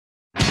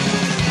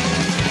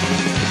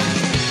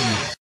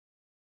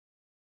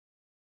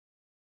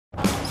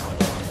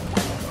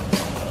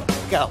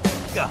Go.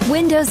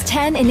 Windows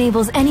 10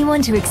 enables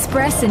anyone to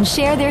express and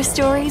share their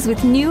stories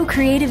with new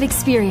creative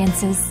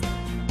experiences.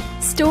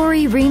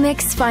 Story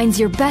Remix finds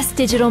your best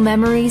digital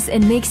memories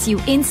and makes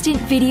you instant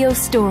video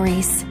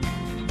stories.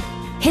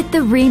 Hit the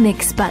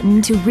Remix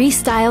button to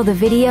restyle the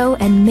video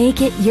and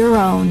make it your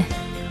own.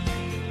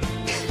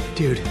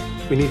 Dude,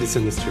 we need to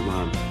send this to your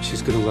mom.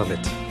 She's gonna love it.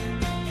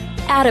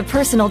 Add a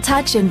personal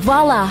touch and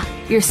voila!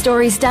 Your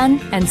story's done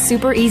and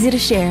super easy to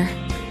share.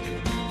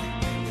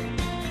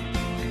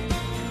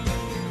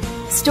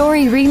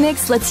 Story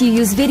Remix lets you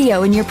use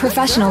video in your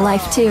professional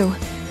life too.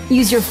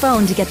 Use your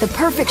phone to get the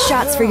perfect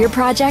shots for your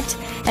project,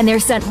 and they're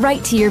sent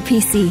right to your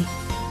PC.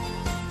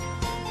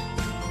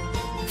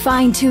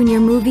 Fine-tune your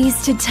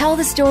movies to tell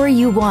the story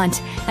you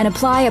want and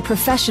apply a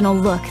professional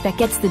look that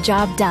gets the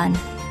job done.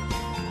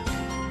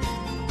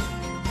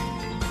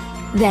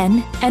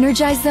 Then,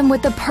 energize them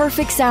with the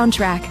perfect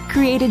soundtrack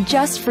created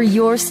just for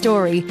your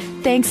story,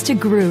 thanks to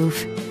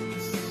Groove.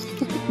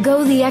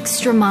 Go the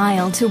extra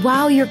mile to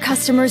wow your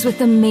customers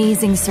with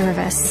amazing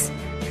service.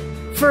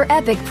 For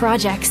epic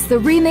projects, the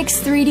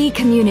Remix 3D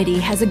community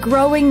has a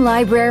growing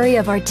library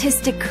of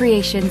artistic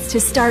creations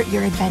to start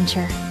your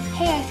adventure.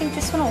 Hey, I think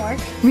this one will work.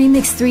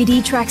 Remix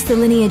 3D tracks the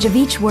lineage of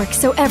each work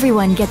so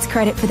everyone gets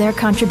credit for their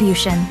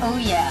contribution. Oh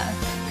yeah,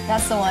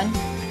 that's the one.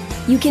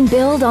 You can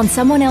build on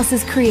someone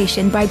else's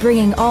creation by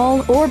bringing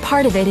all or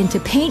part of it into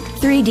Paint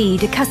 3D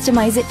to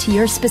customize it to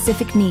your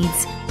specific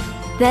needs.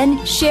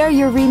 Then share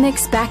your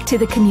remix back to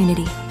the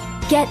community.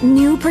 Get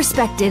new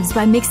perspectives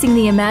by mixing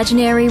the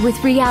imaginary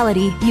with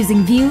reality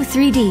using View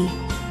 3D.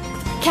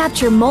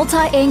 Capture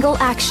multi-angle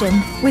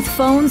action with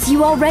phones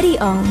you already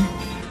own.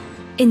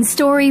 In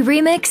Story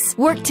Remix,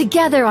 work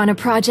together on a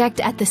project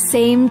at the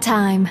same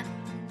time.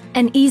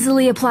 And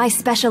easily apply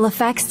special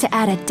effects to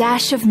add a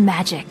dash of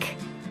magic.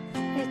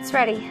 It's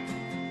ready.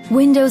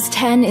 Windows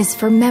 10 is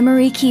for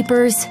memory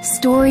keepers,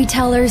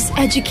 storytellers,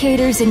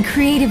 educators, and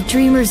creative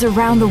dreamers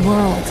around the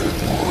world.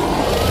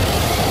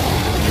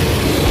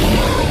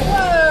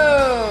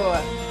 Whoa!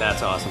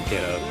 That's awesome,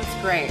 kiddo.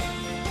 That's great.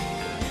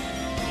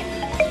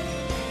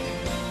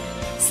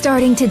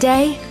 Starting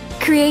today,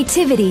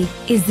 creativity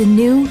is the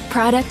new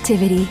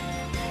productivity.